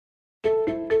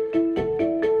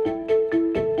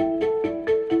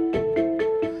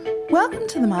Welcome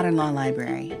to the Modern Law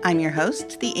Library. I'm your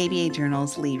host, the ABA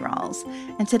Journal's Lee Rawles,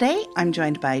 and today I'm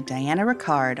joined by Diana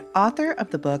Rickard, author of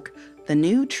the book The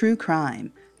New True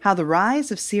Crime: How the Rise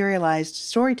of Serialized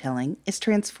Storytelling is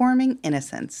Transforming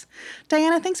Innocence.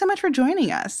 Diana, thanks so much for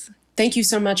joining us. Thank you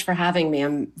so much for having me.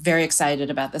 I'm very excited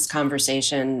about this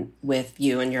conversation with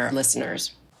you and your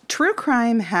listeners. True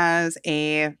crime has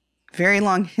a very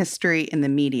long history in the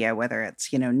media, whether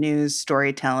it's, news,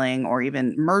 storytelling, or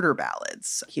even murder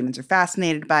ballads. Humans are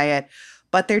fascinated by it,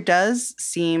 but there does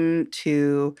seem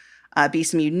to be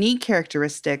some unique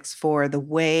characteristics for the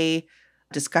way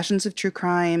discussions of true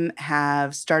crime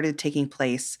have started taking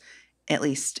place, at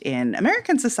least in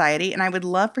American society. And I would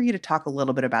love for you to talk a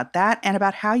little bit about that and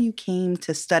about how you came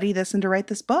to study this and to write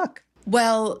this book.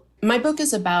 Well, my book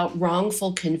is about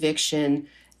wrongful conviction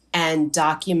and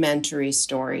documentary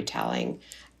storytelling.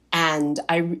 And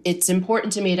it's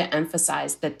important to me to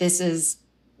emphasize that this is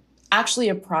actually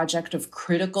a project of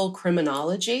critical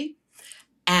criminology.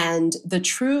 And the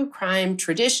true crime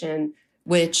tradition,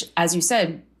 which, as you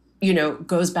said,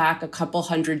 goes back a couple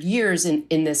hundred years in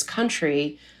this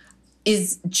country,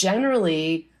 is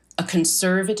generally a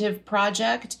conservative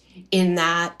project in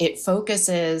that it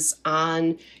focuses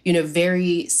on,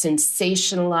 very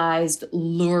sensationalized,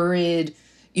 lurid,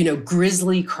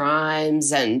 grisly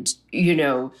crimes and,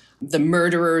 the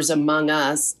murderers among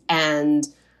us. And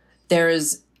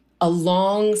there's a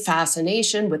long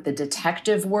fascination with the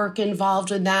detective work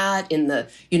involved in that, in the,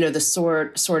 the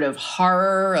sort of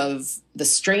horror of the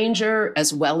stranger,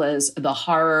 as well as the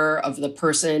horror of the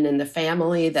person in the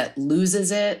family that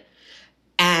loses it.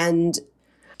 And,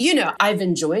 I've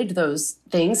enjoyed those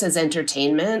things as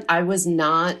entertainment. I was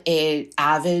not an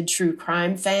avid true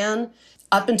crime fan.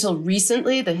 Up until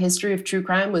recently, the history of true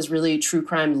crime was really true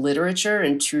crime literature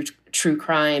and true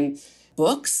crime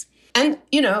books. And,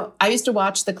 I used to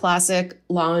watch the classic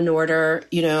Law and Order.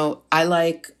 I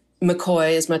like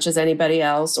McCoy as much as anybody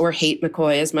else, or hate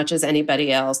McCoy as much as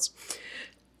anybody else.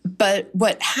 But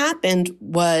what happened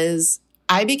was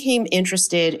I became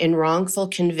interested in wrongful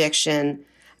conviction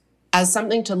as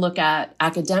something to look at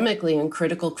academically in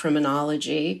critical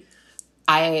criminology.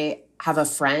 I have a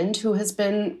friend who has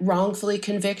been wrongfully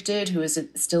convicted, who is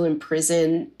still in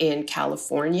prison in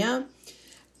California.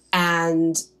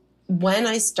 And when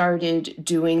I started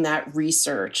doing that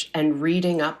research and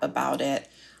reading up about it,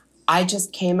 I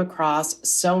just came across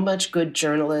so much good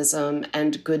journalism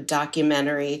and good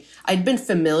documentary. I'd been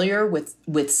familiar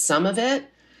with some of it,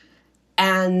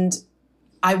 and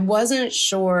I wasn't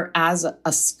sure as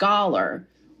a scholar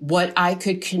what I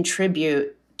could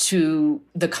contribute to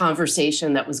the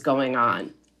conversation that was going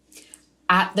on.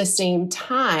 At the same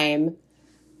time,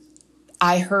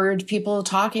 I heard people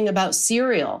talking about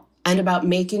Serial and about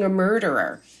making a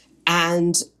murderer.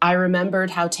 And I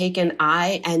remembered how taken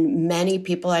I and many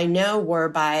people I know were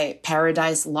by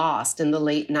Paradise Lost in the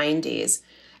late 90s.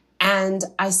 And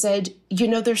I said,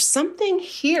 there's something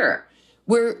here.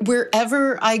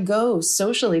 Wherever I go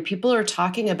socially, people are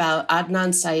talking about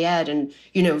Adnan Syed and,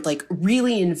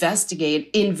 really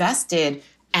invested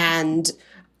and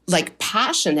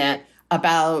passionate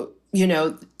about,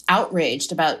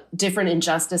 outraged about different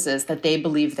injustices that they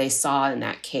believe they saw in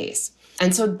that case.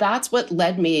 And so that's what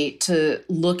led me to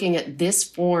looking at this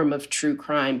form of true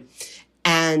crime.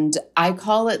 And I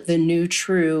call it the new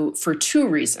true for two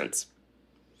reasons.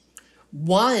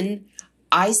 One,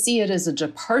 I see it as a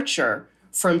departure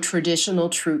from traditional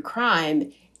true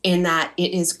crime in that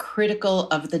it is critical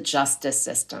of the justice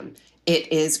system.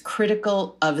 It is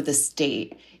critical of the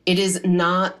state. It is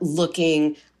not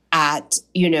looking at,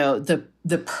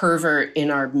 the pervert in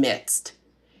our midst.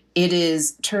 It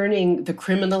is turning the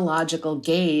criminological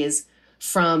gaze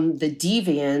from the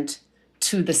deviant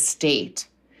to the state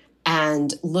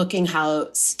and looking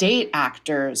how state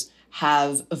actors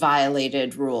have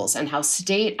violated rules and how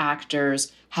state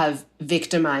actors have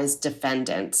victimized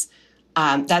defendants.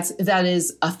 That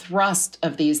is a thrust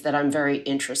of these that I'm very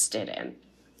interested in.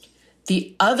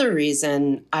 The other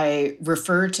reason I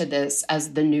refer to this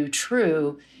as the new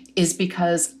true is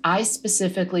because I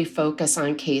specifically focus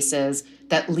on cases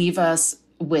that leave us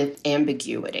with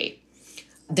ambiguity.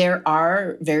 There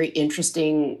are very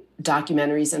interesting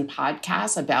documentaries and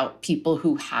podcasts about people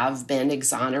who have been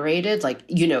exonerated,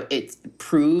 it's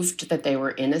proved that they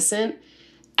were innocent.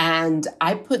 And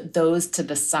I put those to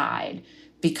the side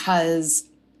because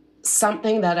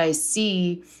something that I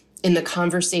see in the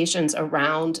conversations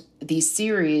around these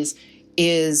series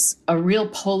is a real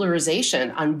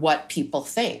polarization on what people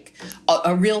think,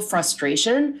 a real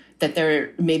frustration that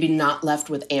they're maybe not left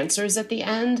with answers at the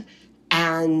end.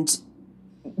 And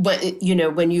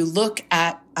when you look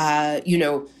at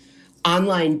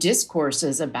online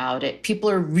discourses about it, people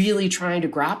are really trying to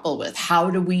grapple with, how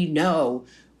do we know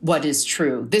what is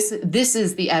true? This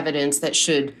is the evidence that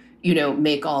should,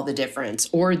 make all the difference,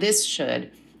 or this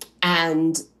should.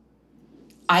 And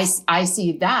I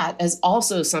see that as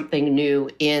also something new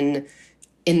in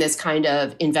this kind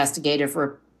of investigative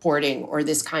reporting or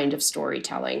this kind of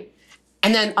storytelling.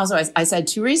 And then also, I said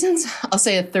 2 reasons. I'll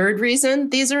say a third reason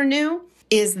these are new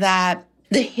is that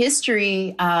the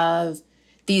history of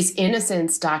these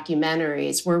Innocence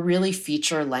documentaries were really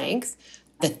feature length.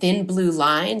 The Thin Blue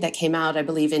Line that came out, I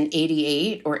believe, in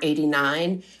 88 or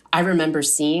 89, I remember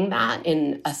seeing that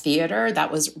in a theater.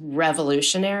 That was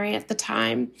revolutionary at the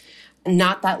time.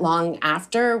 Not that long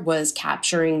after was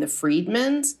Capturing the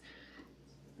Freedmans.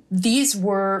 These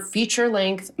were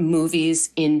feature-length movies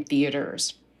in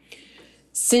theaters.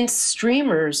 Since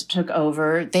streamers took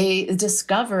over, they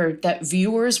discovered that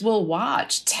viewers will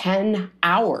watch 10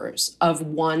 hours of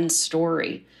one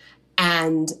story.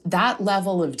 And that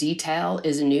level of detail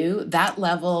is new. That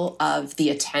level of the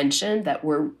attention that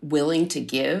we're willing to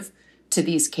give to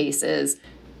these cases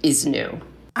is new.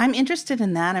 I'm interested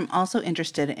in that. I'm also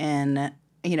interested in,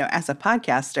 as a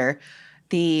podcaster,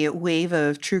 the wave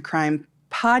of true crime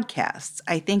podcasts.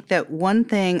 I think that one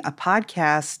thing a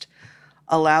podcast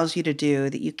allows you to do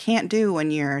that you can't do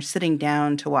when you're sitting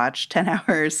down to watch 10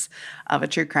 hours of a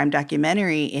true crime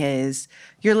documentary is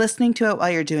you're listening to it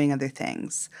while you're doing other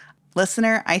things.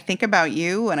 Listener, I think about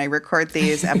you when I record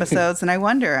these episodes and I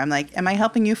wonder, I'm like, am I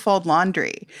helping you fold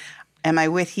laundry? Am I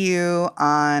with you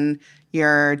on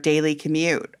your daily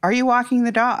commute? Are you walking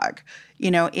the dog?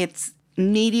 It's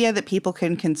media that people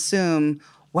can consume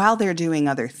while they're doing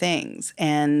other things.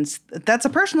 And that's a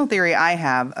personal theory I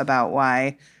have about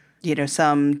why,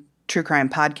 some true crime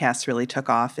podcasts really took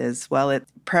off is, well, it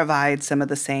provides some of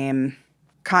the same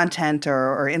content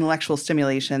or intellectual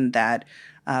stimulation that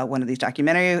one of these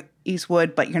documentaries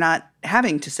would, but you're not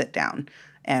having to sit down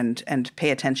and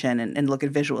pay attention and look at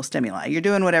visual stimuli. You're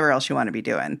doing whatever else you want to be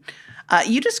doing.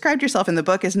 You described yourself in the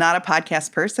book as not a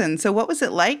podcast person. So what was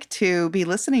it like to be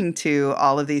listening to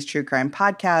all of these true crime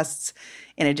podcasts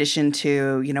in addition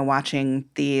to, watching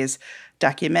these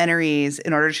documentaries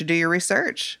in order to do your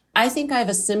research? I think I have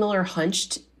a similar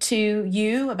hunch to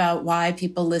you about why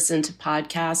people listen to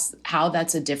podcasts, how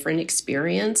that's a different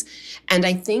experience. And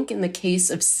I think in the case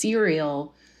of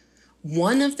Serial,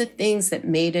 one of the things that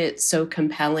made it so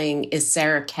compelling is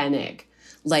Sarah Koenig,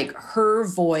 like her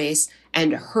voice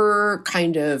and her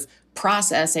kind of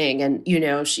processing. And,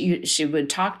 she would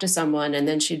talk to someone and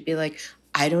then she'd be like,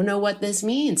 I don't know what this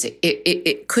means.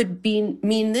 It could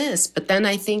mean this, but then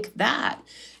I think that.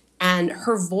 And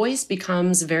her voice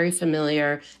becomes very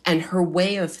familiar, and her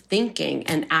way of thinking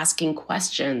and asking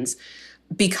questions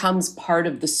becomes part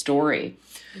of the story.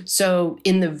 So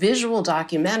in the visual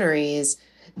documentaries,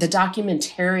 the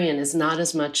documentarian is not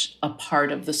as much a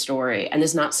part of the story and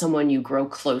is not someone you grow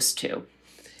close to.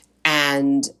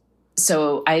 And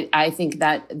so I think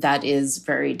that is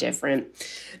very different.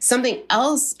 Something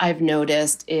else I've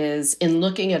noticed is in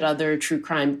looking at other true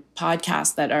crime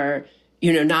podcasts that are,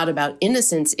 not about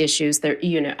innocence issues, there,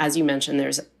 as you mentioned,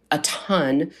 there's a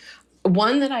ton.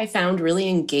 One that I found really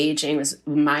engaging was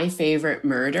My Favorite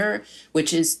Murder,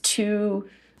 which is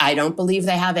I don't believe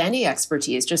they have any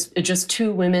expertise, just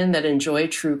 2 women that enjoy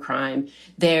true crime.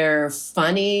 They're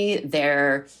funny,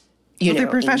 they're they're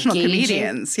professional engaging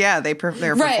comedians. Yeah, they're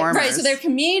performers. Right. So they're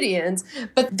comedians,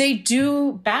 but they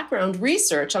do background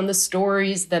research on the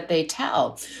stories that they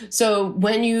tell. So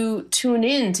when you tune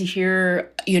in to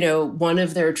hear, one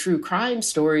of their true crime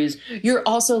stories, you're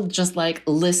also just like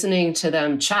listening to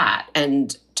them chat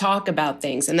and talk about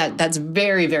things. And that's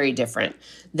very, very different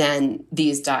than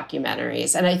these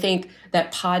documentaries. And I think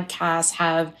that podcasts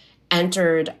have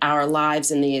entered our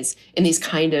lives in these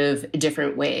kind of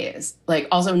different ways, like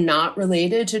also not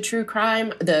related to true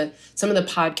crime. Some of the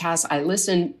podcasts I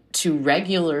listen to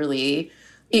regularly,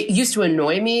 it used to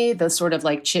annoy me, the sort of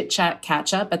like chit chat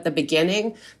catch up at the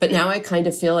beginning, but now I kind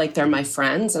of feel like they're my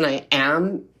friends and I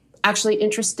am actually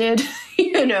interested,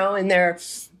 in their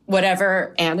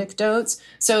whatever anecdotes.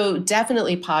 So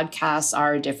definitely podcasts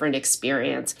are a different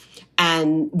experience.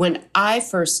 And when I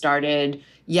first started,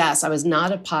 yes, I was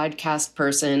not a podcast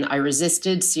person. I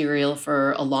resisted Serial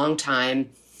for a long time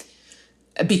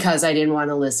because I didn't want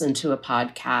to listen to a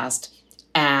podcast.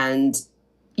 And,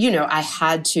 I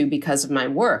had to because of my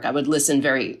work. I would listen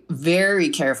very, very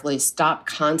carefully, stop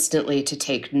constantly to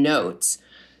take notes.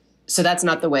 So that's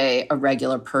not the way a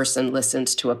regular person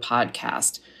listens to a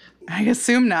podcast. I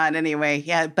assume not anyway.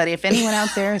 Yeah, but if anyone out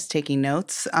there is taking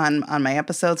notes on my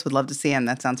episodes, would love to see them.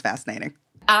 That sounds fascinating.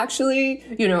 Actually,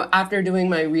 after doing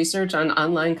my research on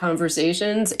online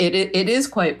conversations, it is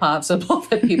quite possible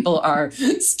that people are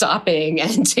stopping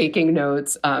and taking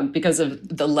notes because of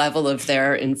the level of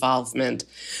their involvement.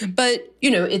 But,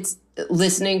 it's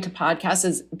listening to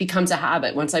podcasts becomes a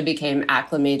habit. Once I became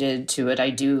acclimated to it, I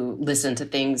do listen to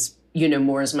things,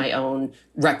 more as my own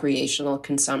recreational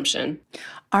consumption.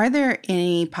 Are there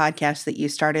any podcasts that you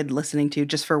started listening to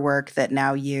just for work that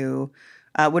now you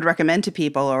would recommend to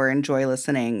people or enjoy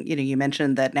listening? You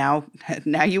mentioned that now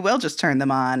you will just turn them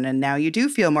on, and now you do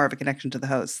feel more of a connection to the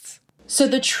hosts. So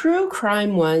the true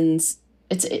crime ones,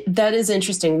 that is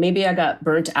interesting. Maybe I got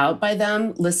burnt out by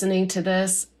them listening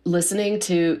to,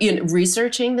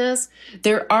 researching this.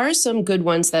 There are some good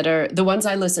ones the ones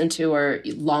I listen to are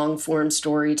long form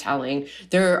storytelling.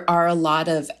 There are a lot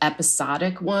of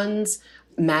episodic ones.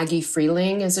 Maggie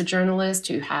Freeling is a journalist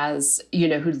who has,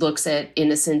 who looks at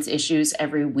innocence issues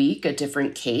every week, a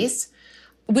different case.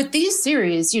 With these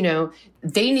series,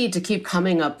 they need to keep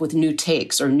coming up with new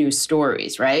takes or new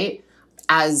stories, right?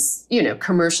 As,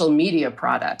 commercial media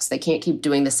products, they can't keep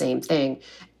doing the same thing.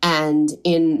 And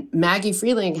Maggie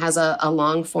Freeling has a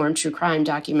long-form true crime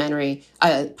documentary,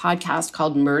 a podcast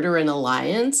called Murder in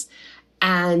Alliance.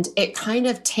 And it kind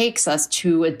of takes us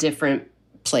to a different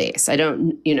place. I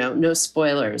don't, no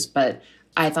spoilers, but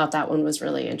I thought that one was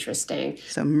really interesting.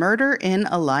 So Murder in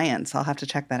Alliance. I'll have to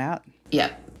check that out.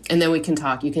 Yeah. And then we can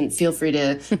talk. You can feel free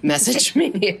to message me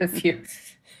if you...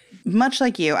 Much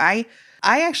like you, I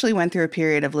actually went through a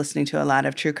period of listening to a lot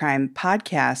of true crime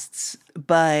podcasts,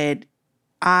 but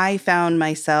I found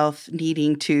myself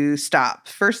needing to stop.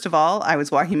 First of all, I was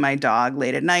walking my dog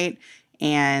late at night,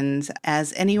 and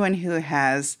as anyone who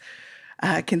has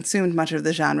consumed much of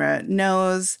the genre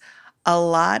knows, a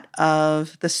lot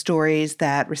of the stories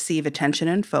that receive attention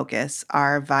and focus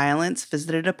are violence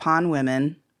visited upon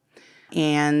women,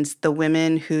 and the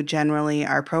women who generally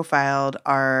are profiled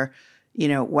are,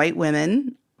 white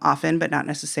women, often, but not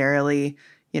necessarily,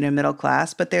 middle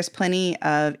class. But there's plenty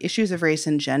of issues of race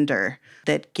and gender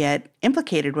that get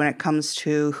implicated when it comes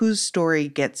to whose story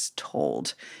gets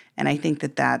told. And I think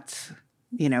that that's,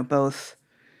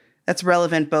 that's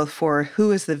relevant both for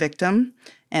who is the victim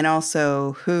and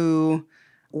also who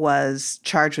was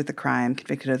charged with the crime,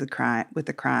 convicted of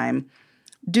the crime.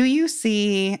 Do you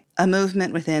see a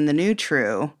movement within the new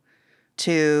true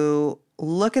to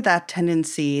look at that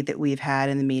tendency that we've had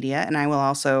in the media? And I will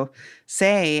also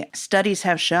say studies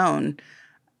have shown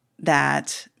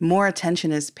that more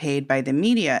attention is paid by the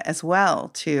media as well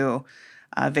to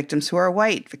victims who are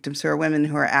white, victims who are women,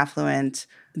 who are affluent,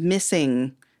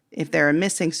 missing. If there are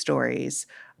missing stories,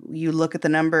 you look at the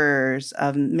numbers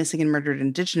of missing and murdered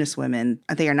Indigenous women,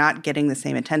 they are not getting the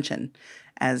same attention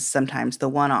as sometimes the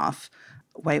one-off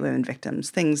white women victims,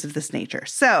 things of this nature.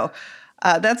 So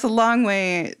that's a long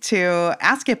way to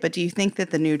ask it, but do you think that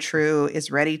the new true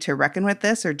is ready to reckon with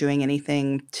this or doing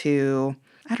anything to,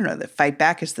 I don't know that fight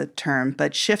back is the term,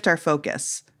 but shift our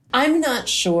focus? I'm not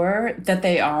sure that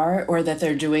they are or that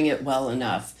they're doing it well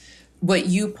enough. What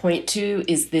you point to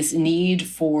is this need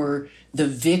for the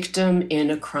victim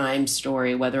in a crime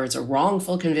story, whether it's a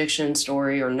wrongful conviction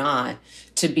story or not,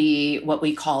 to be what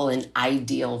we call an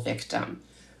ideal victim,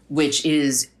 which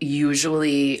is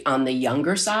usually on the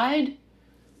younger side,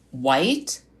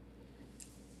 white,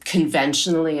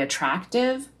 conventionally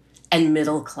attractive, and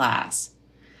middle class.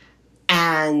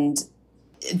 And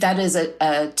that is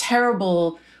a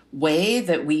terrible way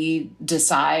that we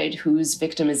decide whose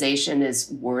victimization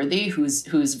is worthy, whose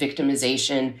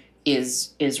victimization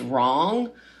is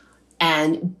wrong.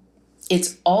 And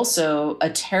it's also a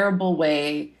terrible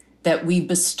way that we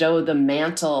bestow the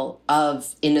mantle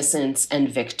of innocence and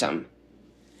victim.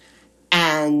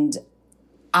 And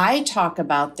I talk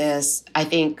about this, I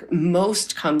think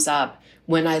most comes up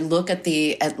when I look at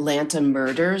the Atlanta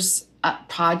murders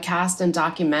podcast and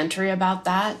documentary about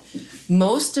that.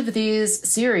 Most of these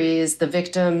series, the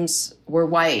victims were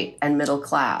white and middle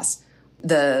class.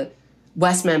 The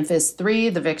West Memphis 3,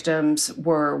 the victims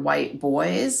were white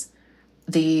boys.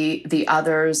 The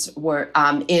others were,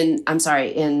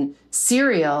 in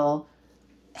Serial,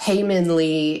 Heyman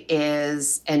Lee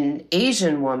is an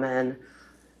Asian woman,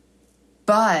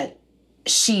 but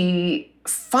she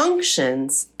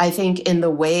functions, I think, in the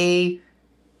way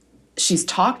she's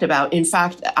talked about. In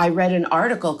fact, I read an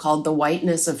article called The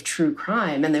Whiteness of True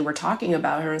Crime, and they were talking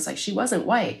about her, and it's like, she wasn't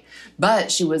white, but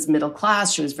she was middle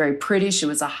class, she was very pretty, she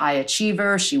was a high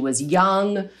achiever, she was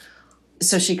young.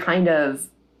 So she kind of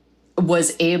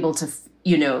was able to,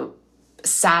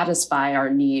 satisfy our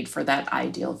need for that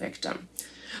ideal victim.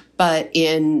 But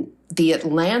in the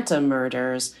Atlanta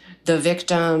murders, the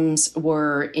victims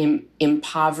were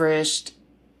impoverished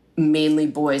mainly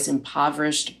boys,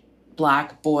 impoverished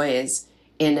Black boys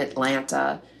in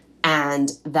Atlanta.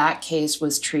 And that case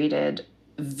was treated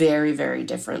very, very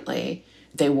differently.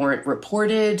 They weren't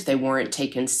reported. They weren't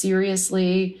taken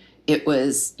seriously. It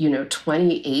was,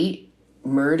 28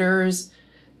 murders.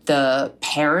 The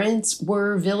parents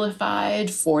were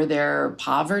vilified for their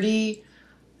poverty.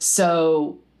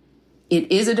 So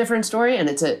it is a different story, and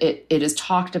it is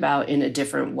talked about in a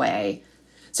different way.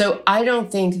 So I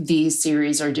don't think these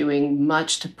series are doing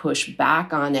much to push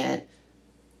back on it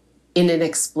in an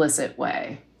explicit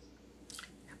way.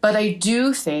 But I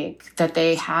do think that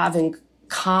they have in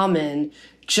common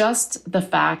just the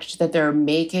fact that they're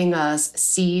making us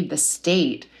see the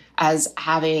state as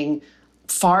having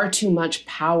far too much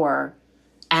power.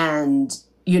 And,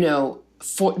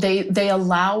 they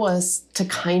allow us to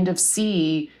kind of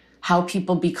see how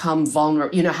people become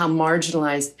vulnerable, how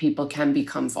marginalized people can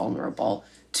become vulnerable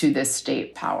to this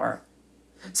state power.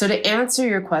 So to answer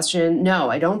your question, no,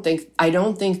 I don't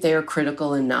think they are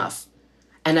critical enough.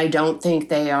 And I don't think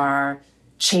they are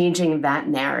changing that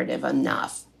narrative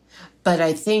enough. But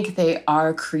I think they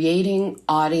are creating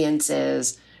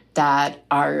audiences that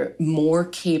are more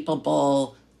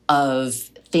capable of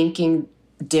thinking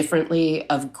differently,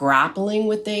 of grappling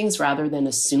with things rather than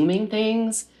assuming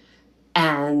things,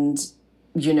 and,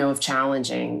 of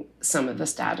challenging some of the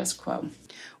status quo.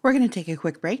 We're going to take a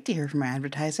quick break to hear from our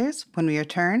advertisers. When we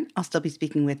return, I'll still be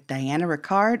speaking with Diana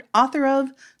Rickard, author of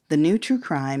The New True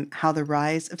Crime: How the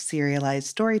Rise of Serialized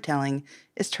Storytelling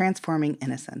is Transforming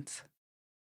Innocence.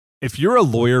 If you're a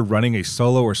lawyer running a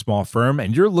solo or small firm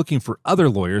and you're looking for other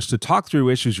lawyers to talk through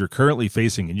issues you're currently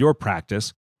facing in your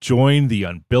practice, join the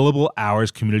Unbillable Hours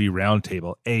Community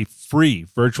Roundtable, a free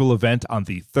virtual event on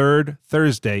the third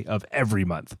Thursday of every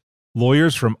month.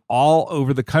 Lawyers from all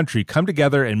over the country come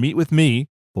together and meet with me,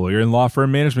 lawyer and law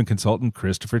firm management consultant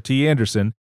Christopher T.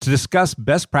 Anderson, to discuss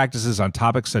best practices on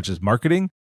topics such as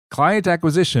marketing, client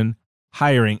acquisition,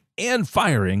 hiring and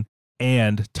firing,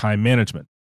 and time management.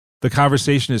 The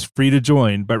conversation is free to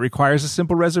join, but requires a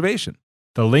simple reservation.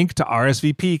 The link to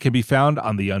RSVP can be found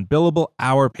on the Unbillable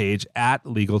Hour page at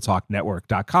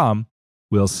LegalTalkNetwork.com.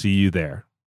 We'll see you there.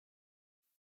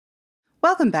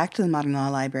 Welcome back to the Modern Law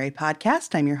Library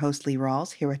podcast. I'm your host, Lee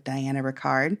Rawles, here with Diana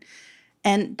Rickard.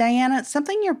 And Diana,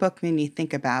 something your book made me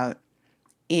think about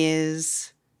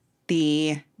is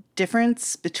the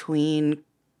difference between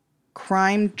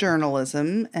crime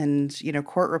journalism and,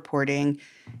 court reporting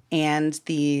and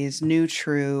these new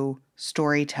true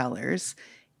storytellers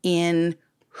in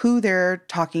who they're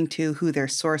talking to, who their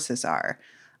sources are.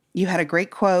 You had a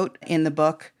great quote in the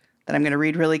book that I'm going to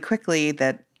read really quickly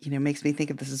that, makes me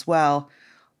think of this as well.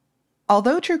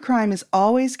 Although true crime is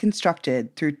always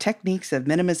constructed through techniques of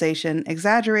minimization,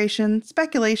 exaggeration,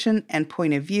 speculation, and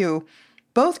point of view,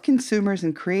 both consumers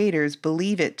and creators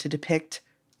believe it to depict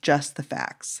just the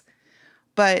facts.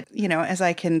 But, as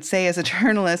I can say as a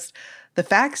journalist, the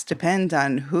facts depend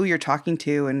on who you're talking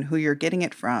to and who you're getting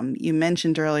it from. You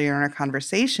mentioned earlier in our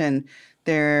conversation,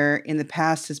 there in the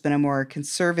past has been a more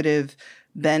conservative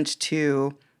bent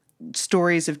to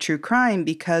stories of true crime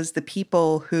because the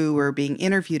people who were being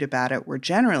interviewed about it were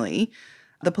generally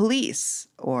the police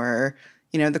or,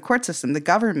 the court system. The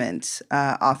government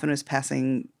often was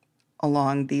passing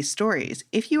along these stories.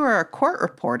 If you are a court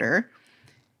reporter,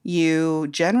 you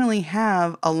generally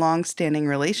have a long-standing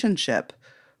relationship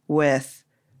with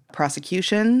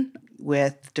prosecution,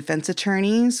 with defense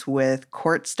attorneys, with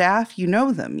court staff. You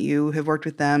know them. You have worked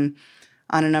with them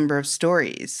on a number of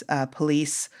stories.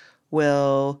 Police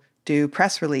will do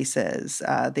press releases.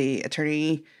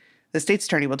 The state's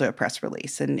attorney will do a press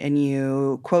release, and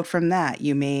you quote from that.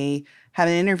 You may have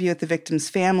an interview with the victim's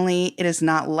family. It is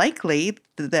not likely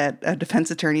that a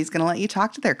defense attorney is going to let you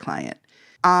talk to their client.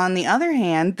 On the other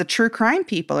hand, the true crime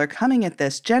people are coming at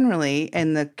this generally,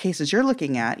 in the cases you're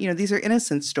looking at, these are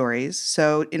innocent stories.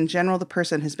 So in general, the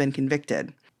person has been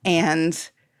convicted.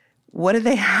 And what do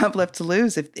they have left to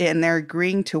lose and they're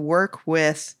agreeing to work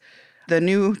with the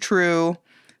new true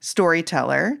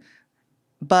storyteller,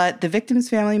 but the victim's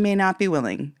family may not be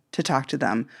willing to talk to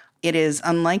them. It is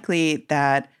unlikely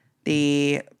that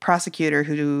the prosecutor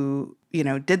who,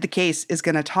 did the case is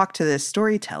going to talk to this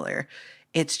storyteller.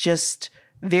 It's just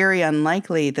very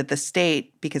unlikely that the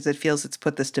state, because it feels it's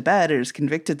put this to bed or has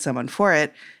convicted someone for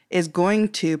it, is going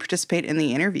to participate in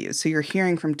the interview. So you're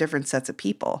hearing from different sets of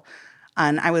people.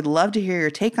 And I would love to hear your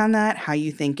take on that, how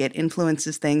you think it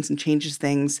influences things and changes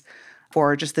things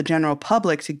for just the general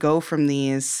public to go from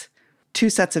these two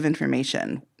sets of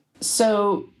information.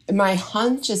 So my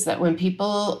hunch is that when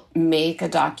people make a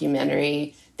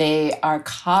documentary, they are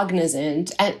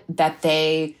cognizant that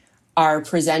they are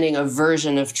presenting a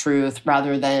version of truth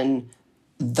rather than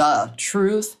the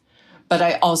truth. But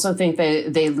I also think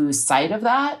that they lose sight of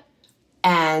that.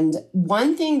 And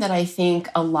one thing that I think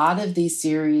a lot of these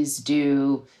series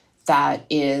do that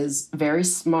is very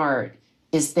smart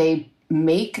is they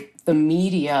make the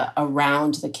media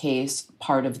around the case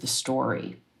part of the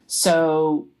story.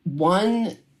 So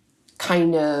one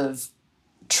kind of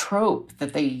trope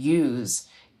that they use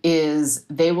is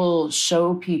they will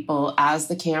show people as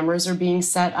the cameras are being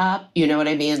set up, you know what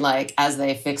I mean? Like as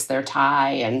they fix their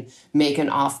tie and make an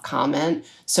off comment.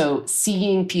 So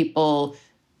seeing people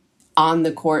on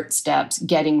the court steps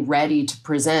getting ready to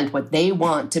present what they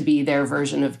want to be their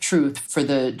version of truth for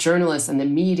the journalists and the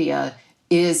media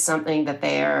is something that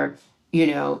they're,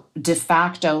 de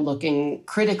facto looking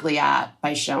critically at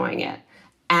by showing it.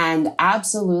 And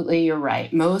absolutely, you're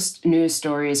right. Most news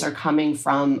stories are coming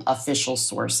from official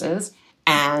sources.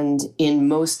 And in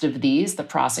most of these, the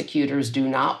prosecutors do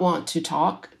not want to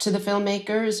talk to the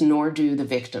filmmakers, nor do the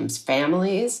victims'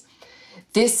 families.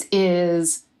 This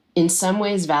is in some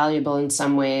ways valuable, in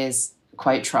some ways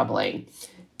quite troubling,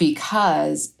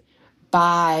 because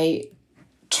by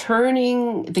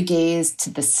turning the gaze to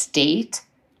the state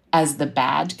as the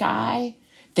bad guy,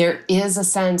 there is a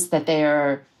sense that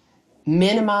they're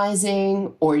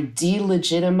minimizing or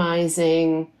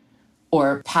delegitimizing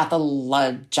or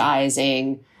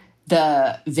pathologizing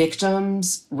the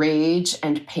victim's rage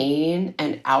and pain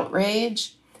and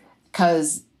outrage,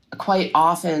 because quite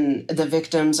often the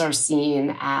victims are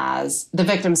seen as, the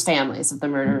victims' families of the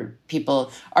murdered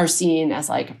people are seen as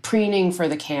like preening for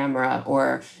the camera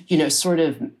or, sort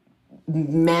of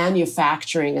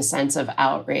manufacturing a sense of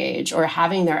outrage or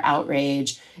having their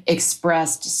outrage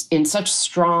expressed in such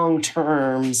strong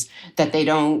terms that they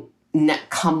don't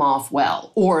come off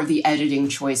well, or the editing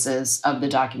choices of the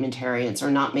documentarians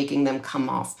are not making them come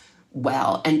off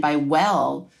well. And by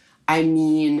well, I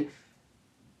mean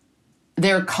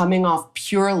they're coming off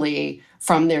purely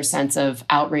from their sense of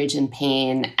outrage and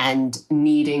pain and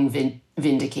needing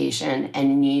vindication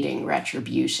and needing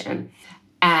retribution.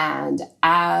 And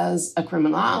as a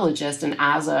criminologist and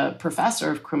as a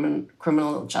professor of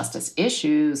criminal justice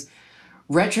issues,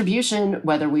 retribution,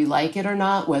 whether we like it or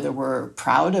not, whether we're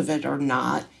proud of it or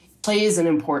not, plays an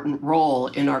important role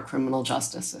in our criminal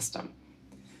justice system.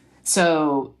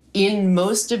 So in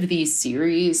most of these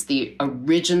series, the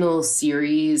original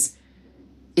series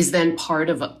is then part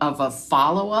of a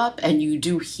follow-up, and you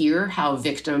do hear how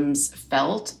victims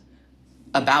felt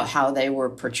about how they were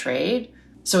portrayed.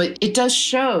 So it does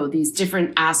show these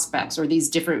different aspects or these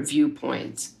different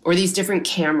viewpoints or these different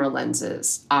camera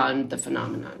lenses on the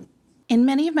phenomenon. In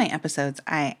many of my episodes,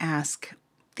 I ask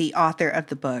the author of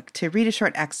the book to read a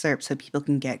short excerpt so people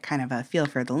can get kind of a feel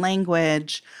for the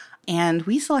language. And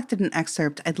we selected an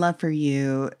excerpt I'd love for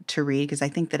you to read because I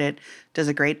think that it does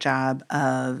a great job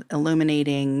of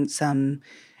illuminating some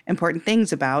important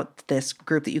things about this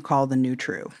group that you call the New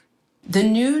True. The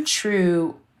New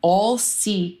True all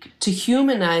seek to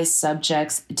humanize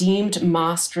subjects deemed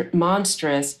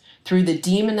monstrous through the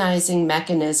demonizing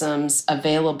mechanisms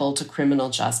available to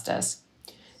criminal justice.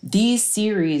 These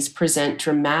series present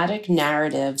dramatic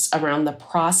narratives around the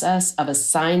process of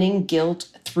assigning guilt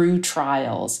through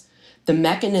trials, the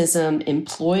mechanism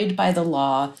employed by the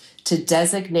law to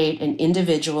designate an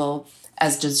individual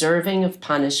as deserving of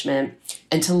punishment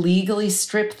and to legally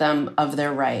strip them of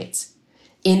their rights.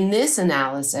 In this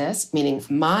analysis, meaning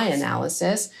my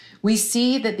analysis, we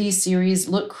see that these series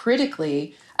look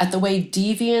critically at the way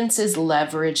deviance is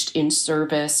leveraged in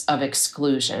service of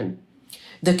exclusion.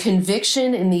 The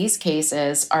conviction in these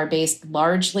cases are based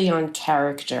largely on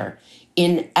character,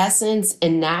 in essence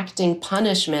enacting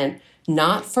punishment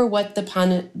not for what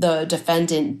the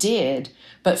defendant did,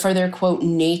 but for their, quote,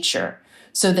 nature,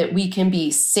 so that we can be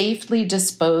safely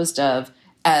disposed of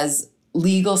as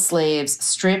legal slaves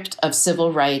stripped of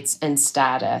civil rights and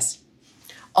status.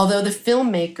 Although the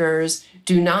filmmakers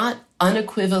do not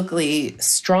unequivocally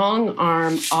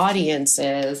strong-arm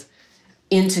audiences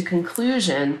into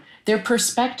conclusion, their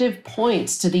perspective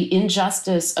points to the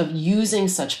injustice of using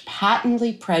such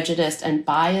patently prejudiced and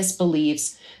biased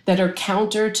beliefs that are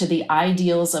counter to the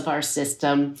ideals of our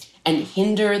system and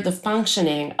hinder the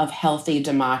functioning of healthy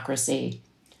democracy.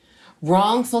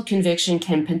 Wrongful conviction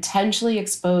can potentially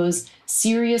expose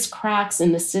serious cracks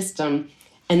in the system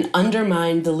and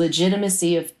undermine the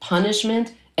legitimacy of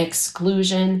punishment,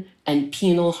 exclusion, and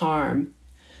penal harm.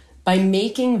 By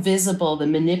making visible the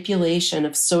manipulation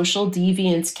of social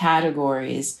deviance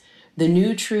categories, the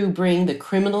New True bring the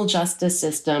criminal justice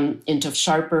system into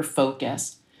sharper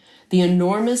focus. The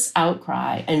enormous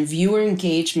outcry and viewer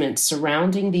engagement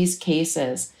surrounding these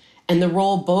cases and the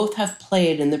role both have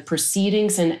played in the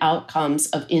proceedings and outcomes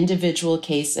of individual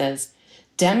cases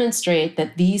demonstrate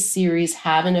that these series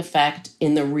have an effect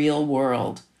in the real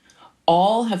world.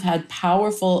 All have had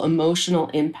powerful emotional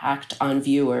impact on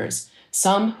viewers,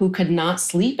 some who could not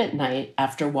sleep at night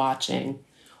after watching.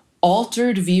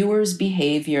 Altered viewers'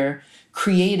 behavior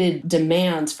created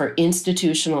demands for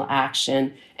institutional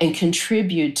action and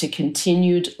contribute to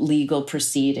continued legal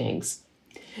proceedings.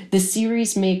 The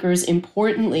series makers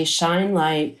importantly shine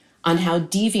light on how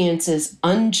deviance is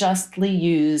unjustly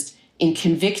used in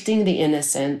convicting the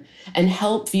innocent and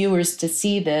help viewers to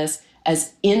see this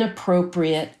as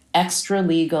inappropriate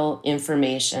extra-legal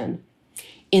information.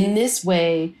 In this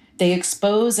way, they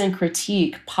expose and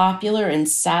critique popular and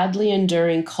sadly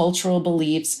enduring cultural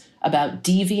beliefs about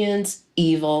deviance,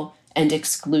 evil, and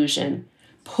exclusion,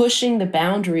 pushing the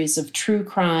boundaries of true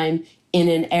crime in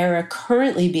an era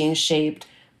currently being shaped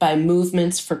by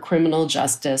movements for criminal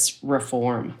justice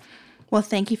reform. Well,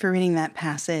 thank you for reading that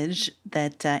passage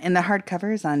that in the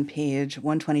hardcover is on page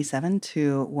 127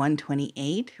 to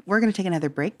 128. We're going to take another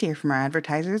break to hear from our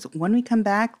advertisers. When we come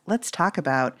back, let's talk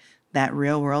about that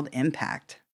real-world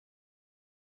impact.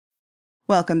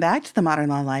 Welcome back to the Modern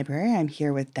Law Library. I'm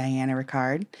here with Diana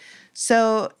Rickard.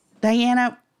 So,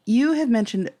 Diana, you have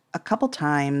mentioned a couple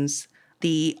times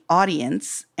the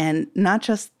audience, and not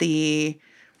just the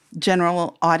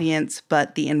general audience,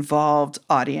 but the involved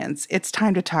audience. It's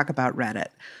time to talk about Reddit.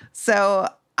 So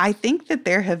I think that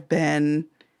there have been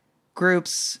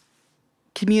groups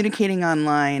communicating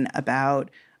online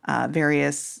about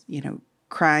various,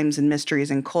 crimes and mysteries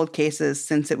and cold cases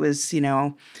since it was,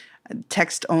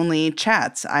 text-only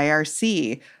chats,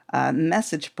 IRC,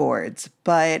 message boards.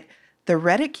 But the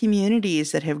Reddit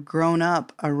communities that have grown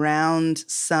up around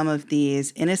some of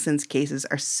these innocence cases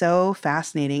are so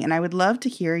fascinating. And I would love to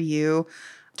hear you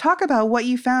talk about what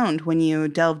you found when you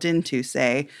delved into,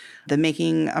 say, the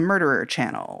Making a Murderer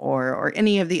channel or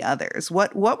any of the others.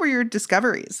 What were your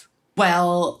discoveries?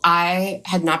 Well, I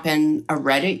had not been a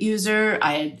Reddit user.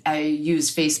 I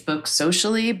use Facebook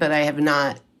socially, but I have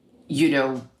not,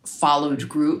 followed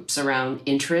groups around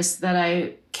interests that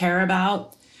I care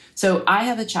about. So I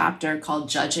have a chapter called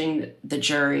Judging the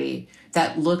Jury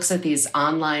that looks at these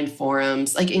online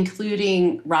forums, like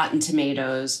including Rotten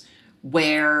Tomatoes,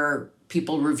 where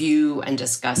people review and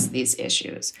discuss these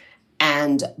issues.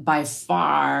 And by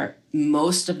far,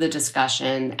 most of the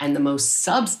discussion and the most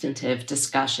substantive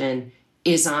discussion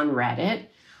is on Reddit.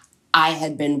 I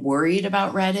had been worried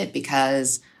about Reddit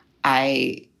because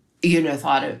I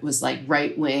thought it was like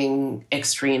right-wing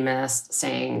extremists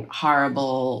saying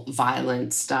horrible,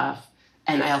 violent stuff.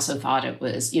 And I also thought it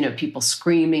was, people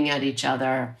screaming at each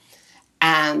other.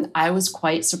 And I was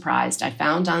quite surprised. I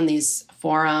found on these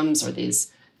forums or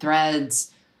these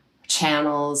threads,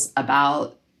 channels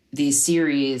about these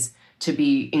series to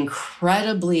be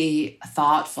incredibly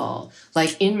thoughtful.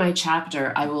 Like in my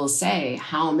chapter, I will say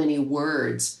how many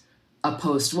words a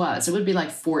post was. It would be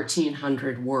like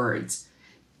 1,400 words.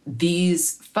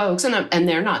 These folks, and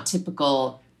they're not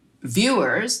typical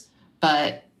viewers,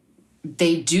 but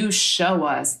they do show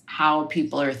us how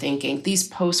people are thinking. These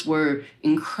posts were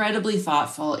incredibly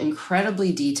thoughtful,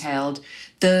 incredibly detailed.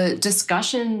 The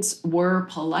discussions were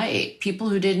polite. People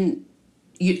who didn't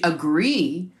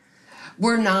agree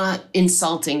were not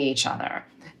insulting each other.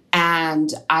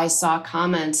 And I saw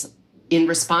comments in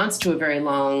response to a very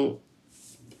long,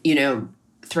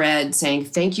 thread saying,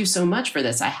 thank you so much for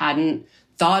this. I hadn't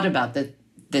thought about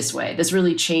this way. This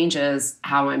really changes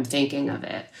how I'm thinking of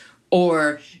it.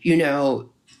 Or,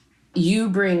 you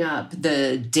bring up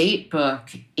the date book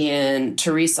in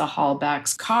Teresa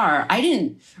Hallback's car. I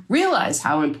didn't realize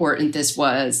how important this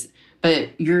was,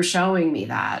 but you're showing me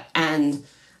that. And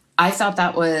I thought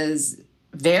that was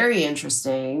very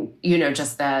interesting,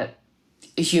 just that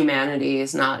humanity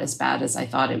is not as bad as I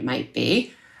thought it might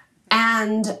be.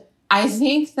 And I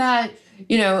think that,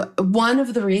 one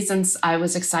of the reasons I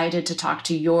was excited to talk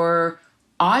to your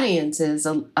audience is,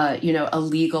 a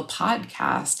legal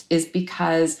podcast is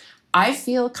because I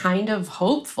feel kind of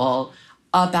hopeful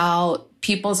about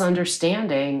people's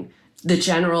understanding, the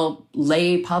general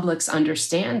lay public's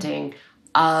understanding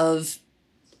of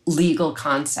legal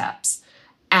concepts.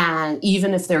 And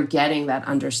even if they're getting that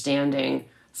understanding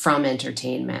from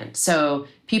entertainment. So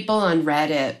people on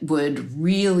Reddit would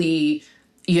really,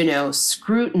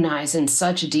 scrutinize in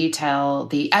such detail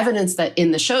the evidence that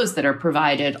in the shows that are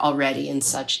provided already in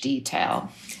such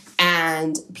detail.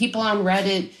 And people on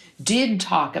Reddit did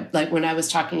talk, like when I was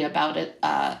talking about it,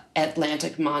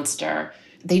 Atlantic Monster,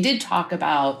 they did talk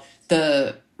about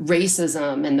the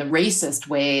racism and the racist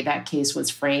way that case was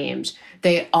framed.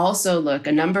 They also look,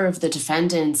 a number of the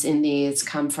defendants in these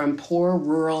come from poor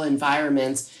rural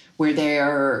environments where they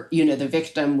are, the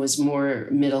victim was more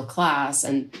middle class,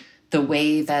 and the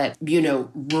way that,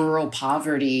 rural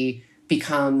poverty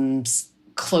becomes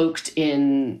cloaked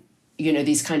in,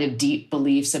 these kind of deep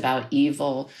beliefs about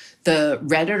evil. The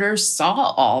Redditors saw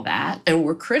all that and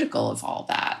were critical of all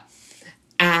that.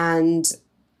 And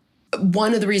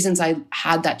one of the reasons I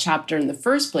had that chapter in the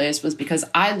first place was because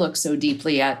I look so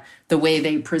deeply at the way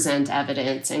they present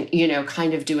evidence and,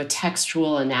 kind of do a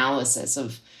textual analysis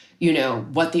of,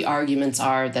 what the arguments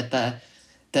are that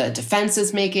the defense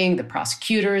is making, the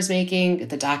prosecutor is making,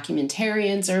 the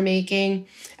documentarians are making.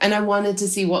 And I wanted to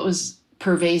see what was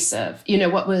pervasive,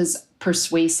 what was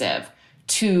persuasive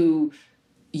to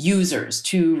users,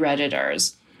 to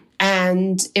Redditors.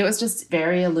 And it was just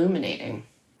very illuminating.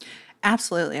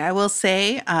 Absolutely. I will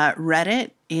say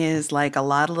Reddit is like a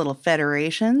lot of little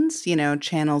federations.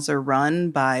 Channels are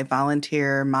run by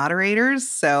volunteer moderators.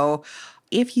 So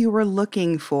if you were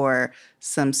looking for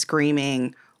some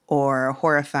screaming or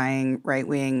horrifying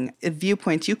right-wing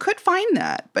viewpoints, you could find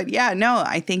that. But yeah, no,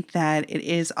 I think that it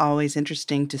is always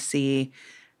interesting to see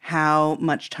how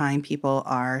much time people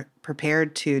are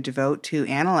prepared to devote to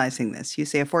analyzing this. You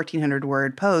say a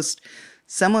 1,400-word post,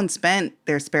 someone spent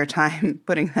their spare time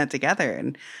putting that together.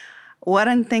 And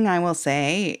one thing I will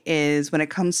say is when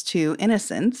it comes to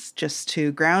Innocence, just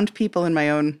to ground people in my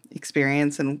own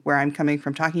experience and where I'm coming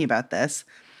from talking about this,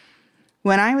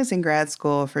 when I was in grad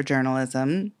school for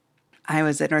journalism, I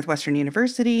was at Northwestern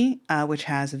University, which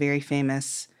has a very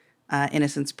famous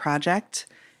Innocence project,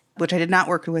 which I did not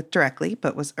work with directly,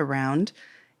 but was around.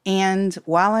 And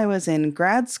while I was in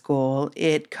grad school,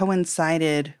 it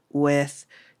coincided with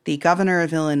the governor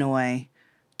of Illinois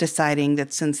deciding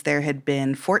that since there had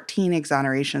been 14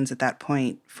 exonerations at that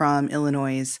point from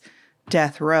Illinois'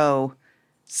 death row,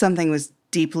 something was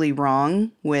deeply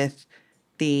wrong with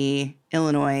the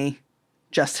Illinois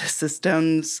justice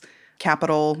system's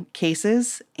capital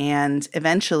cases. And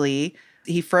eventually,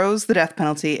 he froze the death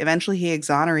penalty. Eventually, he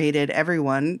exonerated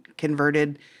everyone,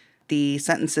 converted the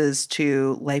sentences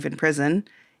to life in prison,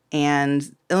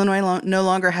 and Illinois no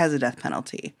longer has a death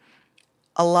penalty.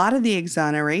 A lot of the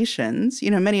exonerations,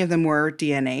 many of them were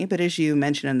DNA, but as you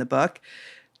mentioned in the book,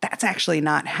 that's actually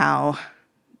not how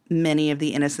many of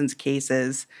the Innocence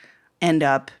cases end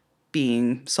up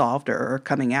being solved or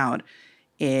coming out.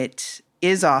 It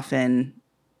is often,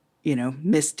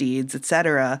 misdeeds,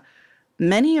 etc.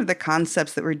 Many of the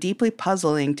concepts that were deeply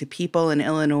puzzling to people in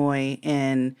Illinois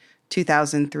in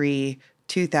 2003,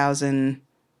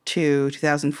 2002,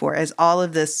 2004, as all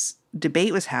of this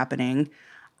debate was happening,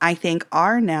 I think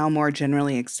are now more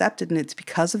generally accepted, and it's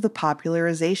because of the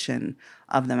popularization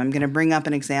of them. I'm going to bring up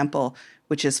an example,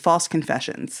 which is false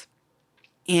confessions.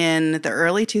 In the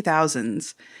early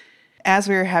 2000s, as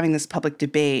we were having this public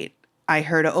debate, I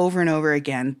heard over and over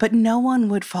again, but no one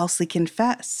would falsely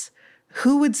confess.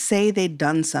 Who would say they'd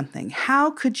done something? How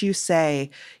could you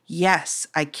say, yes,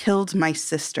 I killed my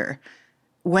sister,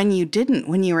 when you didn't,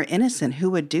 when you were innocent? Who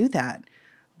would do that?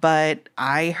 But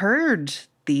I heard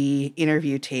the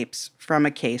interview tapes from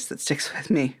a case that sticks with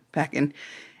me back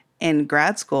in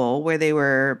grad school where they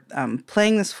were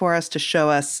playing this for us to show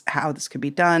us how this could be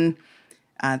done.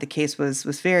 The case was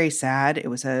very sad. It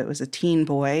was a teen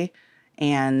boy,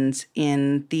 and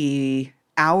in the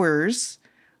hours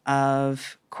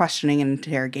of questioning and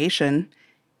interrogation,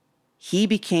 he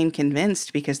became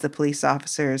convinced because the police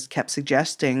officers kept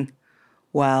suggesting,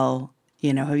 well,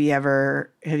 have you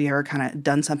ever kind of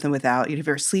done something without, have you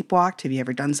ever sleepwalked? Have you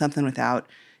ever done something without,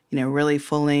 really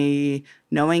fully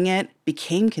knowing it?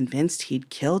 Became convinced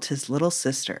he'd killed his little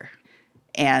sister.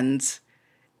 And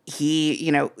he,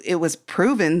 it was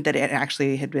proven that it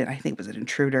actually had been, I think it was an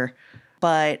intruder,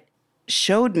 but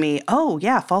showed me, oh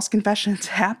yeah, false confessions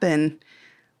happen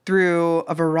through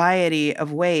a variety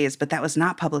of ways, but that was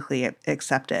not publicly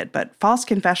accepted. But false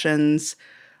confessions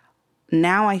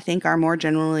now I think are more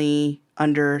generally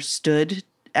understood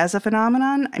as a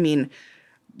phenomenon. I mean,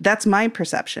 that's my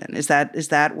perception. Is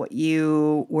that what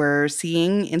you were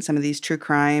seeing in some of these true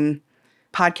crime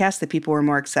podcasts, that people were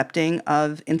more accepting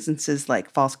of instances like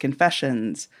false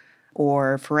confessions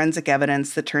or forensic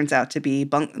evidence that turns out to be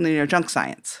junk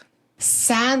science?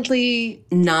 Sadly,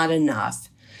 not enough.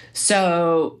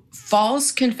 So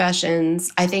false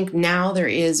confessions, I think now there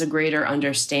is a greater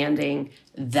understanding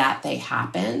that they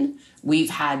happen. We've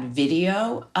had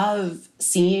video of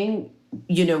seeing,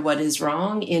 what is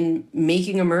wrong in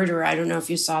Making a Murderer. I don't know if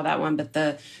you saw that one, but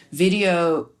the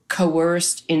video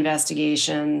coerced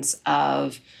investigations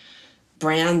of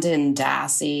Brandon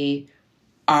Dassey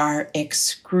are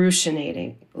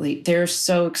they're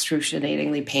so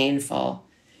excruciatingly painful.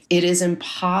 It is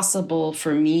impossible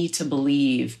for me to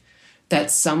believe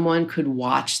that someone could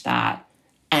watch that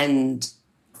and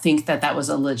think that that was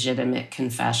a legitimate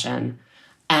confession.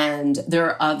 And there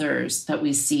are others that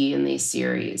we see in these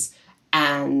series.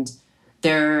 And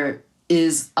there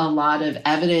is a lot of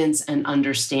evidence and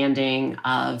understanding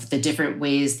of the different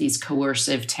ways these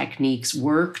coercive techniques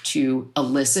work to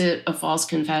elicit a false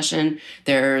confession.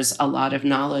 There's a lot of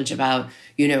knowledge about,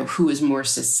 who is more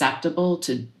susceptible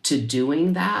to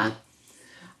doing that.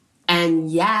 And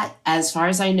yet, as far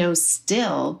as I know,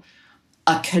 still,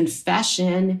 a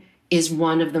confession is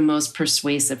one of the most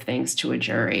persuasive things to a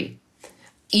jury.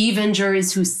 Even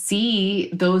juries who see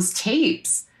those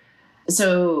tapes.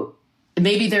 So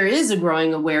maybe there is a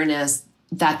growing awareness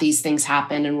that these things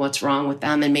happen and what's wrong with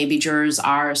them. And maybe jurors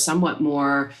are somewhat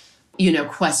more,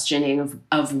 questioning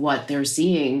of what they're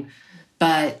seeing.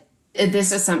 But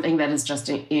this is something that is just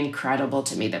incredible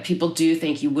to me, that people do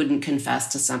think you wouldn't confess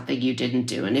to something you didn't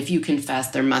do. And if you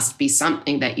confess, there must be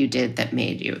something that you did that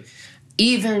made you.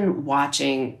 Even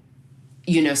watching,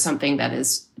 something that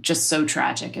is just so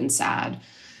tragic and sad.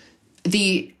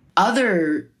 The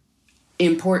other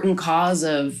important cause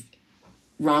of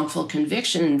wrongful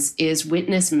convictions is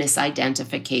witness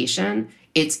misidentification.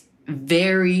 It's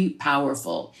very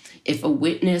powerful. If a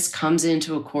witness comes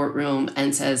into a courtroom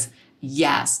and says,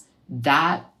 yes,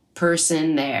 that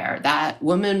person there, that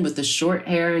woman with the short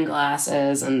hair and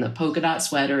glasses and the polka dot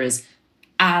sweater is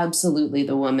absolutely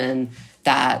the woman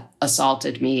that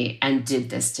assaulted me and did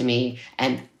this to me.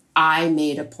 And I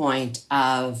made a point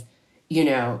of,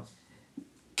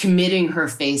 committing her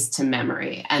face to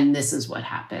memory. And this is what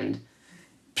happened.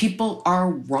 People are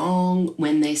wrong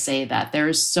when they say that. There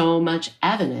is so much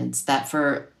evidence that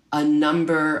for a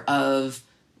number of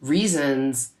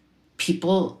reasons,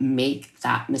 people make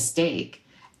that mistake.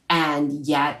 And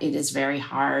yet it is very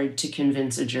hard to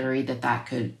convince a jury that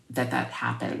that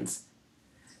happens.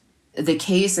 The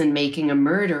case in Making a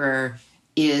Murderer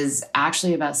is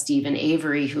actually about Stephen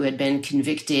Avery, who had been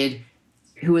convicted,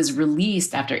 who was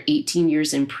released after 18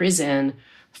 years in prison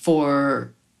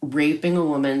for raping a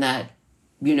woman that,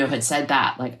 had said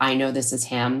that, like, I know this is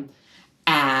him.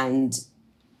 And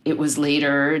it was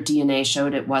later, DNA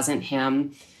showed it wasn't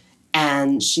him.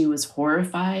 And she was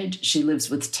horrified. She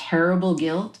lives with terrible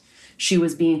guilt. She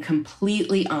was being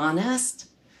completely honest.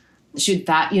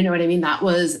 You know what I mean? That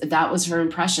was her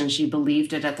impression. She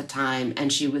believed it at the time,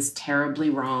 and she was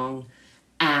terribly wrong.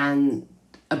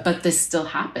 But this still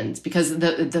happens because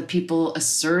the people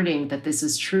asserting that this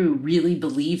is true really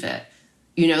believe it.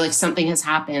 Like something has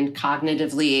happened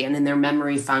cognitively and in their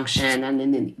memory function and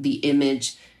in the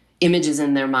images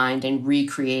in their mind and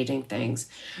recreating things.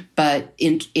 But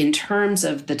in terms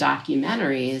of the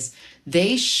documentaries,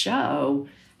 they show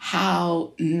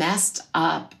how messed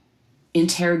up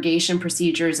interrogation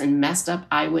procedures and messed up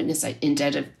eyewitness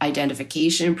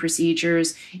identification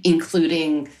procedures,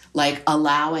 including like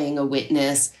allowing a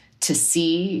witness to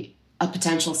see a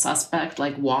potential suspect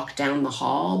like walk down the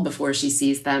hall before she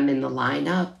sees them in the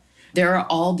lineup. There are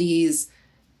all these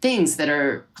things that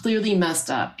are clearly messed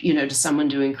up, to someone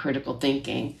doing critical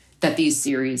thinking that these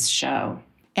series show.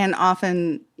 And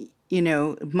often,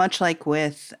 much like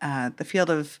with the field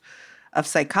of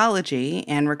psychology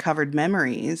and recovered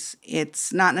memories,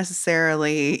 it's not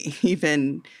necessarily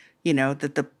even,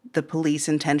 that the police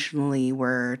intentionally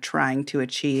were trying to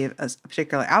achieve a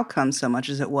particular outcome so much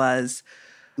as it was,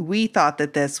 we thought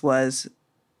that this was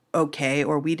okay,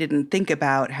 or we didn't think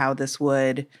about how this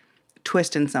would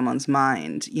twist in someone's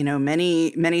mind.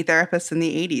 Many therapists in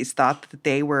the 80s thought that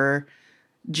they were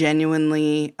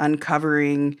genuinely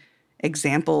uncovering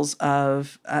examples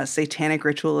of satanic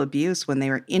ritual abuse when they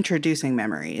were introducing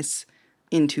memories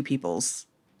into people's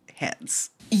heads.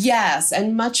 Yes,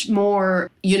 and much more,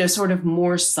 sort of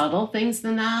more subtle things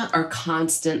than that are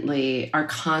constantly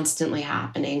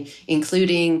happening,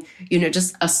 including,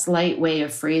 just a slight way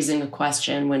of phrasing a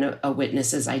question when a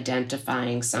witness is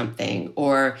identifying something,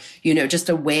 or, just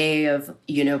a way of,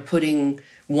 putting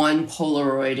one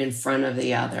Polaroid in front of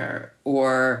the other,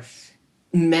 or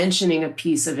mentioning a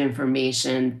piece of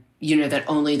information, that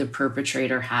only the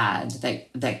perpetrator had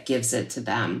that gives it to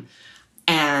them.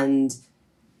 And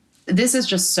this is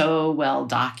just so well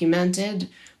documented,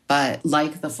 but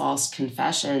like the false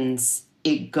confessions,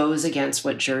 it goes against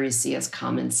what juries see as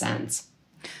common sense.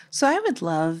 So I would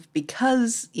love,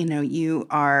 because, you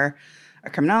are a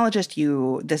criminologist,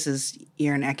 you're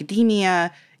in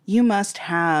academia, you must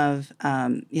have,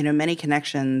 many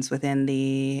connections within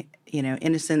the,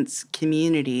 Innocence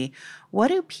community. What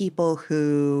do people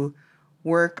who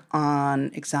work on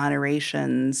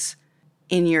exonerations,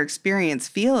 in your experience,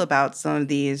 feel about some of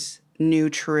these new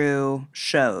true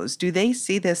shows? Do they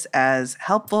see this as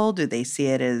helpful? Do they see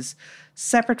it as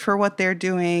separate for what they're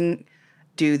doing?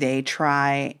 Do they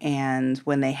try and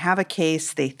when they have a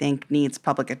case they think needs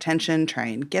public attention, try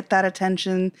and get that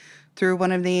attention through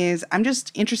one of these? I'm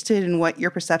just interested in what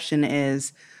your perception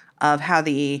is of how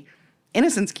the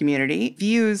Innocence community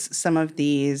views some of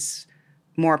these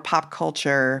more pop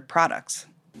culture products.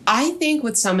 I think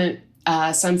with some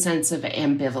sense of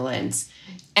ambivalence,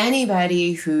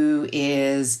 anybody who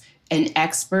is an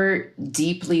expert,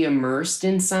 deeply immersed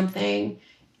in something,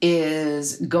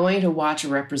 is going to watch a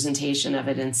representation of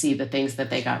it and see the things that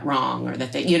they got wrong or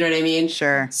that they, you know what I mean?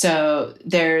 Sure. So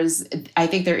I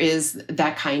think there is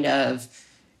that kind of,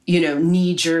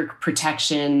 knee-jerk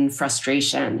protection,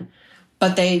 frustration.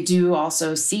 But they do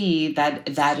also see that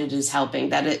it is helping,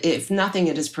 that if nothing,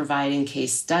 it is providing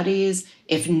case studies.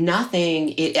 If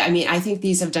nothing, I think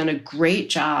these have done a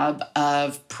great job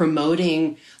of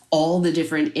promoting all the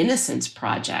different Innocence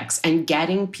projects and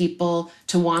getting people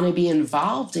to want to be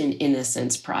involved in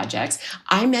Innocence projects.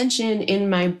 I mention in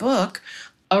my book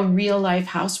a real-life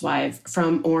housewife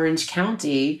from Orange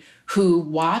County who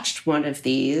watched one of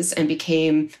these and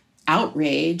became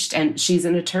outraged, and she's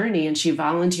an attorney and she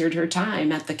volunteered her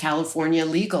time at the California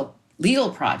Legal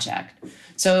Project.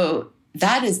 So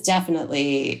that is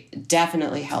definitely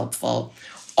helpful.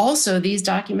 Also, these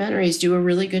documentaries do a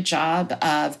really good job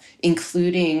of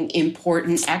including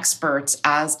important experts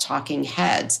as talking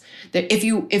heads. If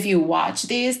you watch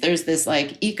these, there's this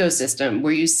ecosystem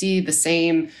where you see the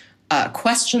same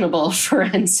questionable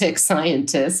forensic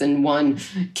scientists in one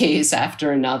case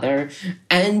after another,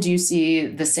 and you see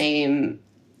the same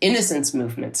Innocence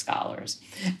movement scholars.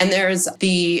 And there's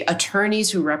the attorneys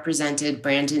who represented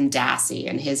Brandon Dassey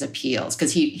and his appeals,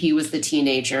 because he was the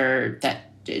teenager that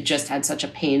just had such a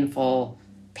painful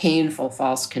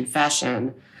false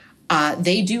confession.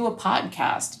 They do a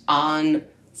podcast on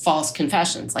false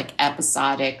confessions, like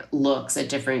episodic looks at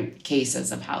different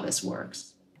cases of how this works.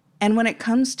 And when it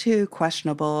comes to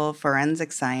questionable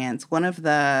forensic science,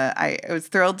 I was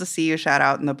thrilled to see you shout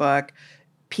out in the book,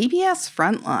 PBS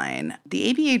Frontline. The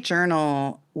ABA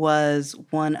Journal was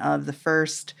one of the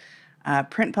first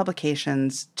print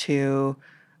publications to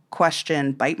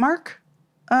question bite mark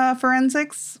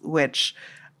forensics, which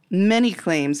many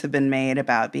claims have been made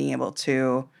about being able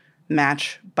to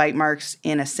match bite marks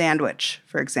in a sandwich,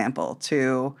 for example,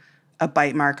 to a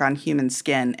bite mark on human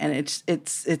skin, and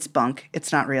it's bunk.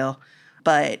 It's not real.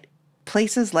 But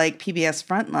places like PBS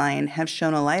Frontline have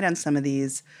shown a light on some of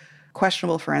these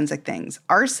questionable forensic things.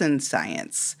 Arson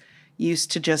science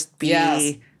used to just be,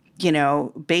 yes,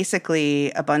 basically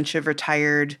a bunch of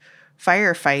retired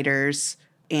firefighters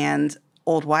and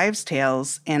old wives'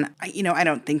 tales. And, I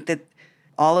don't think that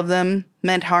all of them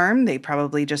meant harm. They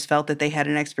probably just felt that they had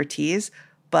an expertise.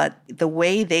 But the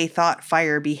way they thought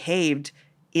fire behaved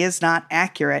is not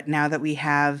accurate now that we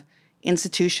have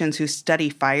institutions who study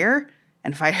fire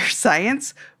and fire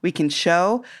science. We can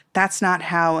show that's not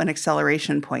how an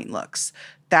acceleration point looks.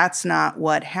 That's not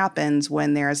what happens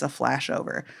when there's a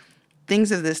flashover. Things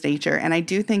of this nature. And I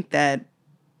do think that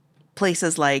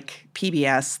places like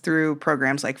PBS, through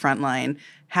programs like Frontline,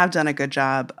 have done a good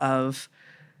job of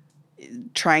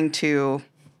trying to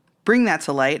bring that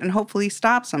to light and hopefully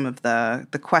stop some of the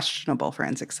questionable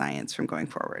forensic science from going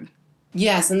forward.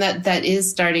 Yes, and that is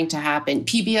starting to happen.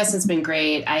 PBS has been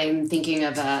great. I'm thinking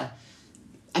of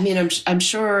I'm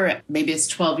sure maybe it's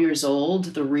 12 years old.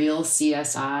 The Real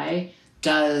CSI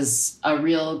does a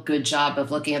real good job of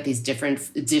looking at these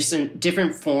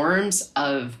different forms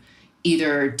of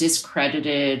either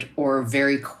discredited or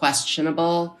very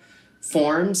questionable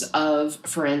forms of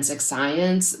forensic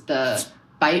science. The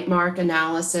bite mark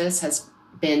analysis has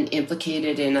been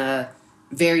implicated in a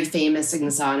very famous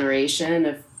exoneration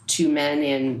of two men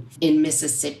in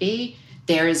Mississippi.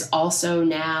 There is also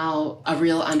now a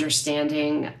real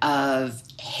understanding of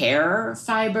hair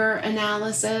fiber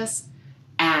analysis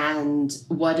and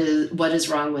what is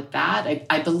wrong with that.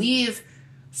 I believe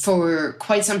for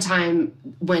quite some time,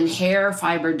 when hair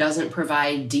fiber doesn't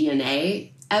provide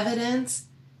DNA evidence,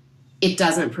 it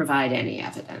doesn't provide any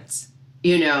evidence.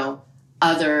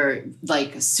 Other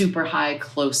super high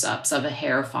close-ups of a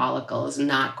hair follicle is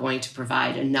not going to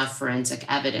provide enough forensic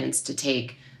evidence to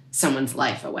take someone's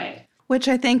life away. Which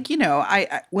I think,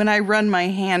 when I run my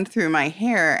hand through my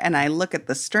hair and I look at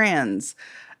the strands,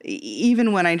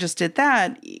 even when I just did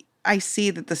that, I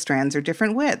see that the strands are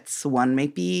different widths. One may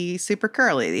be super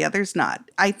curly, the other's not.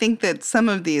 I think that some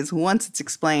of these, once it's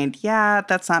explained, yeah,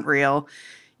 that's not real,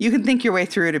 you can think your way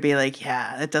through to be like,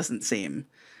 yeah, it doesn't seem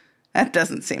That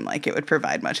doesn't seem like it would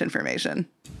provide much information.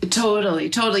 Totally,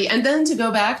 totally. And then to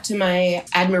go back to my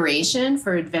admiration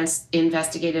for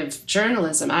investigative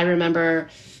journalism, I remember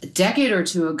a decade or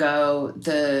two ago,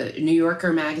 the New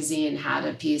Yorker magazine had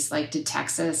a piece like, "Did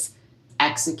Texas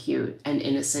execute an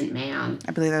innocent man?"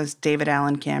 I believe that was David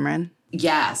Allen Cameron.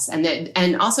 Yes.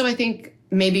 And also I think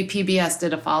maybe PBS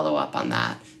did a follow-up on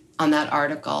that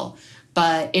article.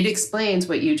 But it explains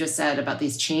what you just said about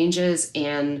these changes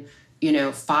in,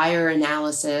 fire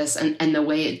analysis and the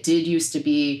way it did used to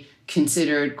be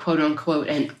considered, quote unquote,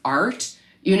 an art,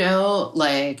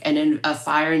 a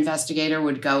fire investigator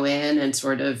would go in and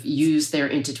sort of use their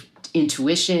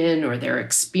intuition or their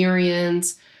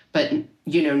experience, but,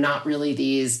 not really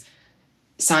these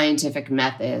scientific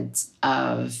methods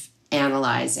of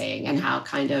analyzing and how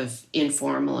kind of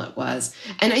informal it was.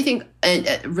 And I think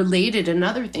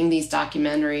another thing these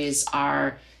documentaries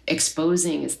are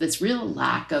exposing is this real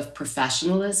lack of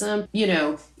professionalism,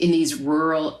 in these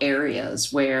rural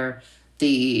areas where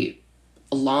the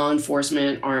law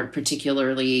enforcement aren't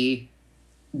particularly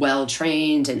well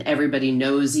trained and everybody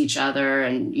knows each other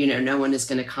and, no one is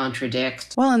going to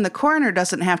contradict. Well, and the coroner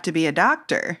doesn't have to be a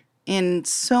doctor. In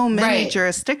so many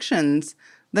jurisdictions,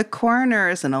 the coroner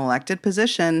is an elected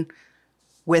position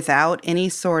without any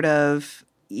sort of,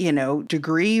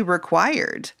 degree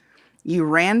required. You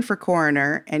ran for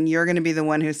coroner and you're going to be the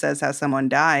one who says how someone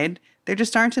died. There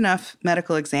just aren't enough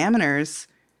medical examiners,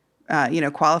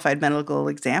 qualified medical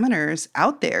examiners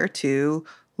out there to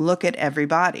look at every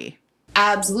body.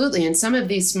 Absolutely. And some of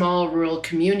these small rural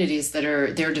communities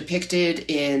they're depicted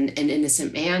in An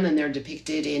Innocent Man and they're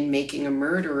depicted in Making a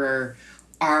Murderer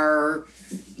are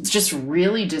just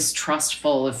really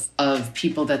distrustful of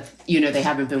people that, they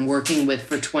haven't been working with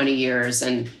for 20 years.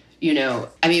 And,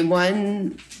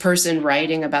 one person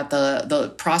writing about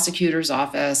the prosecutor's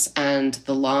office and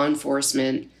the law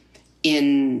enforcement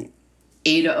in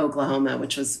Ada, Oklahoma,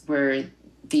 which was where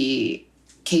the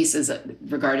cases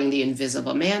regarding the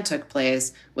Invisible Man took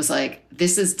place, was like,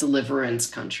 this is deliverance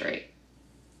country,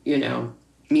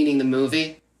 meaning the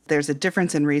movie. There's a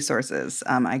difference in resources.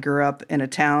 I grew up in a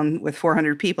town with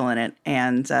 400 people in it,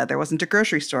 and there wasn't a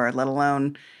grocery store, let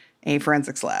alone a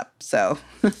forensics lab. So,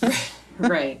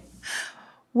 Right.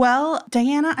 Well,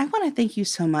 Diana, I want to thank you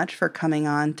so much for coming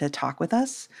on to talk with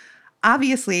us.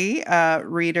 Obviously,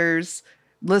 readers,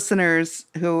 listeners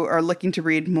who are looking to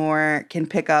read more can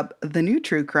pick up the new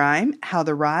true crime, How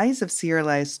the Rise of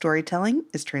Serialized Storytelling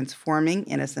is Transforming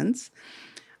Innocence.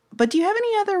 But do you have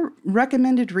any other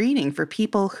recommended reading for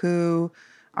people who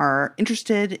are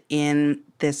interested in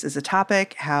this as a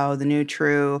topic, how the new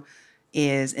true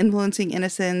is influencing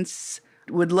innocence?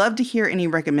 Would love to hear any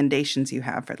recommendations you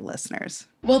have for the listeners.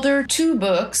 Well, there are two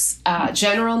books,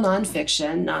 general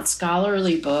nonfiction, not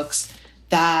scholarly books,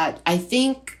 that I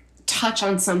think touch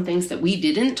on some things that we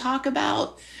didn't talk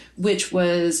about, which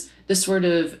was the sort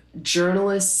of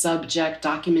journalist-subject,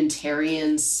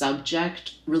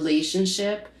 documentarian-subject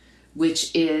relationship,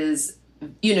 which is,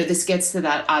 this gets to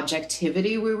that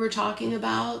objectivity we were talking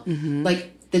about. Mm-hmm.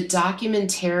 Like the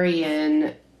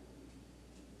documentarian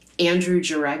Andrew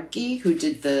Jarecki, who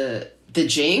did the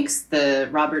Jinx, the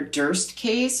Robert Durst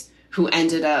case, who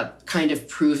ended up kind of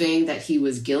proving that he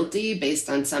was guilty based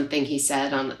on something he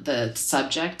said on the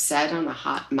subject said on a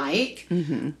hot mic.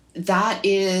 Mm-hmm. That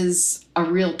is a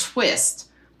real twist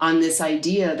on this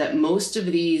idea that most of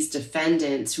these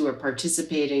defendants who are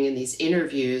participating in these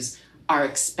interviews are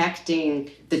expecting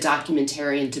the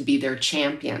documentarian to be their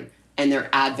champion and their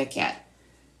advocate,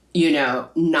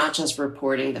 not just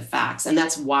reporting the facts. And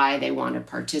that's why they want to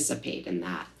participate in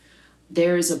that.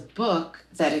 There's a book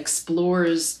that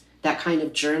explores that kind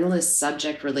of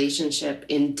journalist-subject relationship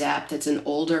in depth. It's an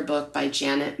older book by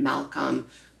Janet Malcolm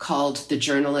called The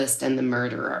Journalist and the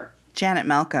Murderer. Janet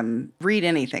Malcolm, read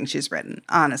anything she's written.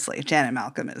 Honestly, Janet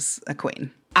Malcolm is a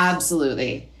queen.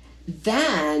 Absolutely.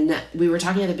 Then we were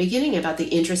talking at the beginning about the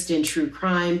interest in true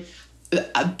crime.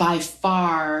 By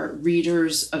far,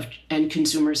 readers of and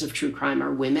consumers of true crime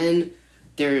are women.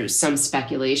 There's some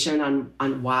speculation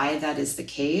on why that is the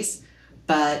case.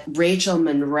 But Rachel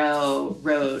Monroe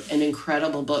wrote an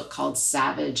incredible book called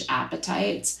Savage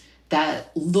Appetites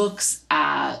that looks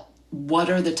at what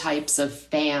are the types of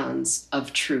fans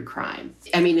of true crime.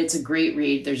 I mean, it's a great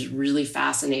read. There's really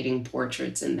fascinating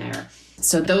portraits in there.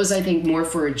 So those, I think, more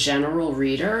for a general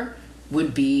reader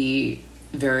would be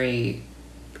very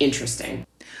interesting.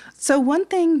 So one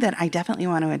thing that I definitely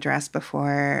want to address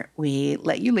before we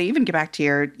let you leave and get back to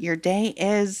your day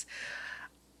is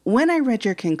when I read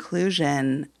your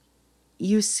conclusion,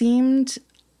 you seemed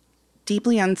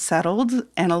deeply unsettled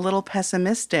and a little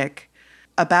pessimistic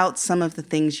about some of the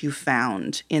things you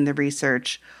found in the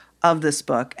research of this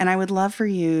book. And I would love for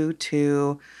you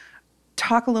to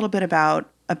talk a little bit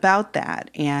about that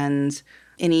and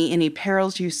any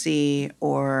perils you see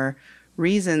or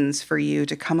reasons for you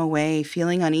to come away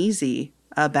feeling uneasy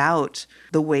about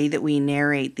the way that we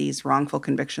narrate these wrongful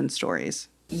conviction stories.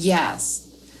 Yes,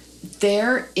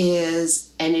 there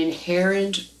is an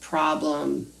inherent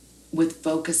problem with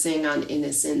focusing on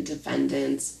innocent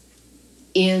defendants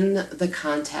in the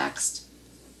context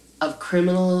of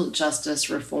criminal justice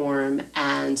reform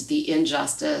and the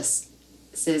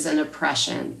injustices and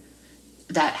oppression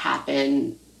that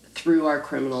happen through our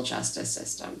criminal justice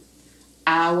system.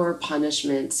 Our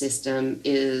punishment system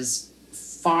is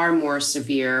far more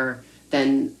severe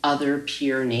than other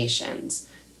peer nations.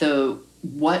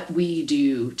 What we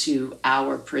do to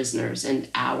our prisoners and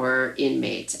our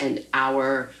inmates and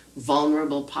our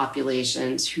vulnerable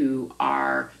populations who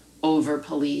are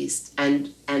over-policed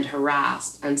and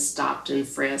harassed and stopped and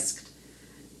frisked,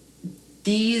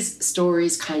 these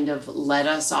stories kind of let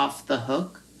us off the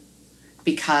hook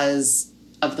because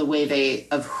of the way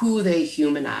of who they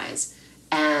humanize.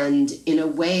 And in a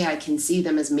way, I can see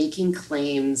them as making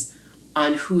claims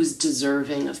on who's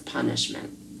deserving of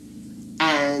punishment.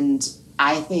 And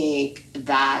I think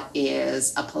that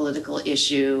is a political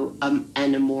issue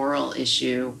and a moral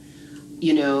issue.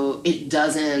 It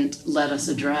doesn't let us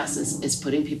address is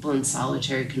putting people in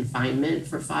solitary confinement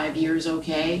for 5 years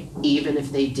okay, even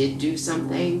if they did do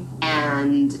something.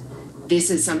 And this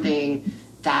is something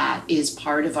that is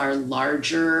part of our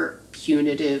larger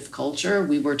punitive culture.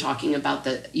 We were talking about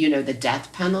the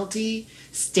death penalty.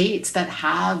 States that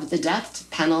have the death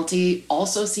penalty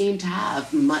also seem to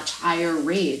have much higher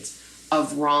rates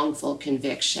of wrongful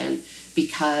conviction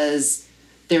because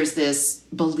there's this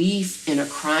belief in a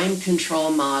crime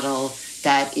control model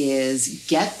that is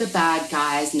get the bad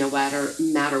guys no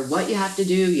matter what you have to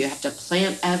do. You have to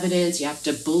plant evidence. You have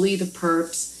to bully the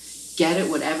perps. Get it,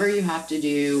 whatever you have to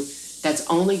do. That's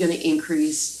only going to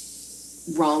increase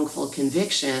wrongful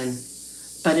conviction,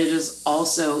 but it is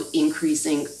also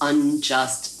increasing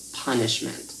unjust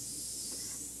punishment.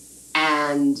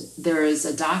 And there is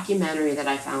a documentary that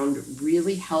I found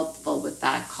really helpful with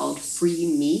that called Free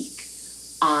Meek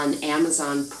on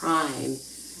Amazon Prime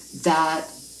that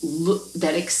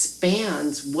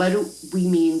expands what do we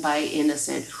mean by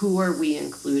innocent? Who are we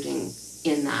including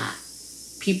in that?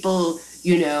 People,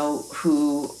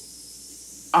 who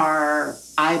are,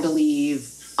 I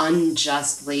believe,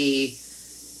 unjustly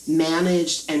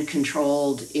managed and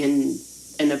controlled in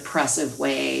an oppressive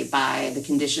way by the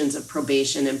conditions of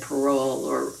probation and parole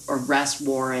or arrest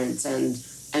warrants and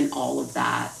all of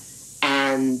that.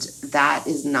 And that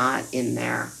is not in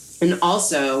there. And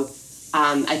also,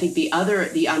 I think the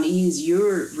unease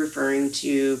you're referring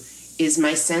to is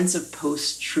my sense of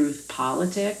post-truth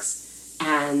politics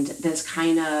and this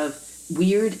kind of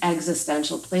weird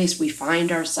existential place we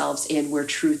find ourselves in where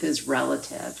truth is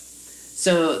relative.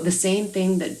 So the same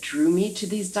thing that drew me to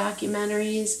these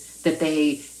documentaries, that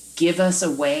they give us a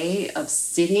way of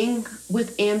sitting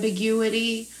with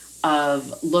ambiguity,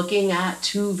 of looking at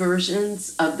two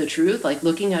versions of the truth, like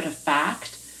looking at a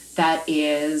fact that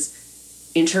is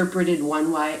interpreted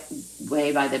one way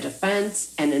by the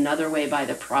defense and another way by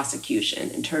the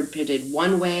prosecution, interpreted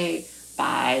one way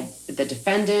by the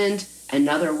defendant,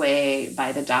 another way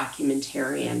by the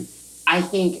documentarian. I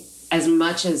think as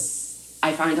much as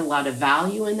I find a lot of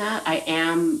value in that, I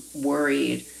am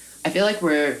worried. I feel like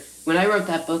when I wrote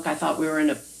that book, I thought we were in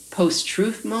a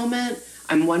post-truth moment.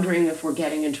 I'm wondering if we're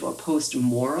getting into a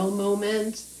post-moral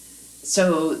moment.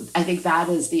 So I think that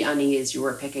is the unease you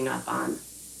were picking up on.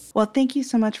 Well, thank you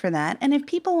so much for that. And if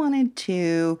people wanted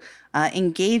to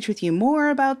engage with you more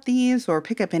about these or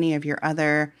pick up any of your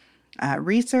other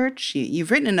research, you've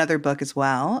written another book as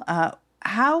well.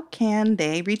 How can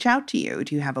they reach out to you?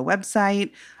 Do you have a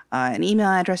website, an email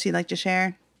address you'd like to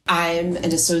share? I'm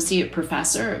an associate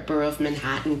professor at Borough of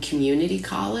Manhattan Community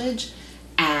College,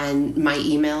 and my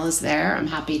email is there. I'm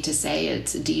happy to say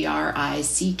it's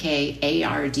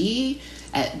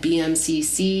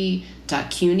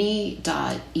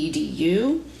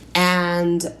drickard@bmcc.cuny.edu.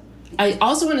 And I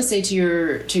also want to say to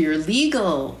your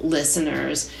legal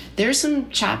listeners, there's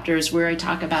some chapters where I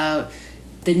talk about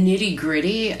the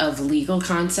nitty-gritty of legal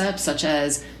concepts such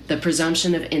as the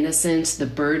presumption of innocence, the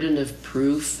burden of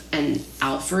proof, and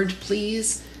Alford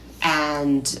pleas,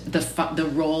 and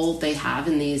the role they have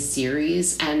in these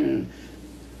series. And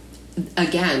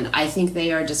again, I think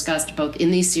they are discussed both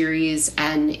in these series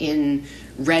and in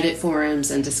Reddit forums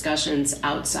and discussions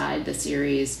outside the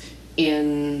series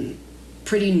in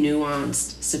pretty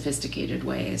nuanced, sophisticated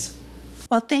ways.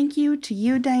 Well, thank you to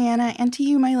you, Diana, and to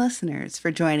you, my listeners,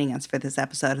 for joining us for this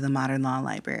episode of the Modern Law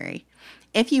Library.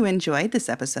 If you enjoyed this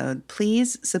episode,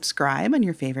 please subscribe on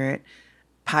your favorite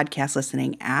podcast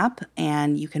listening app,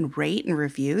 and you can rate and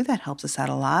review. That helps us out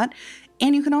a lot.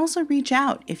 And you can also reach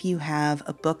out if you have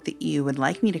a book that you would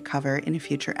like me to cover in a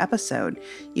future episode.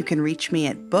 You can reach me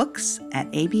at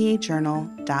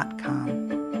books@abajournal.com.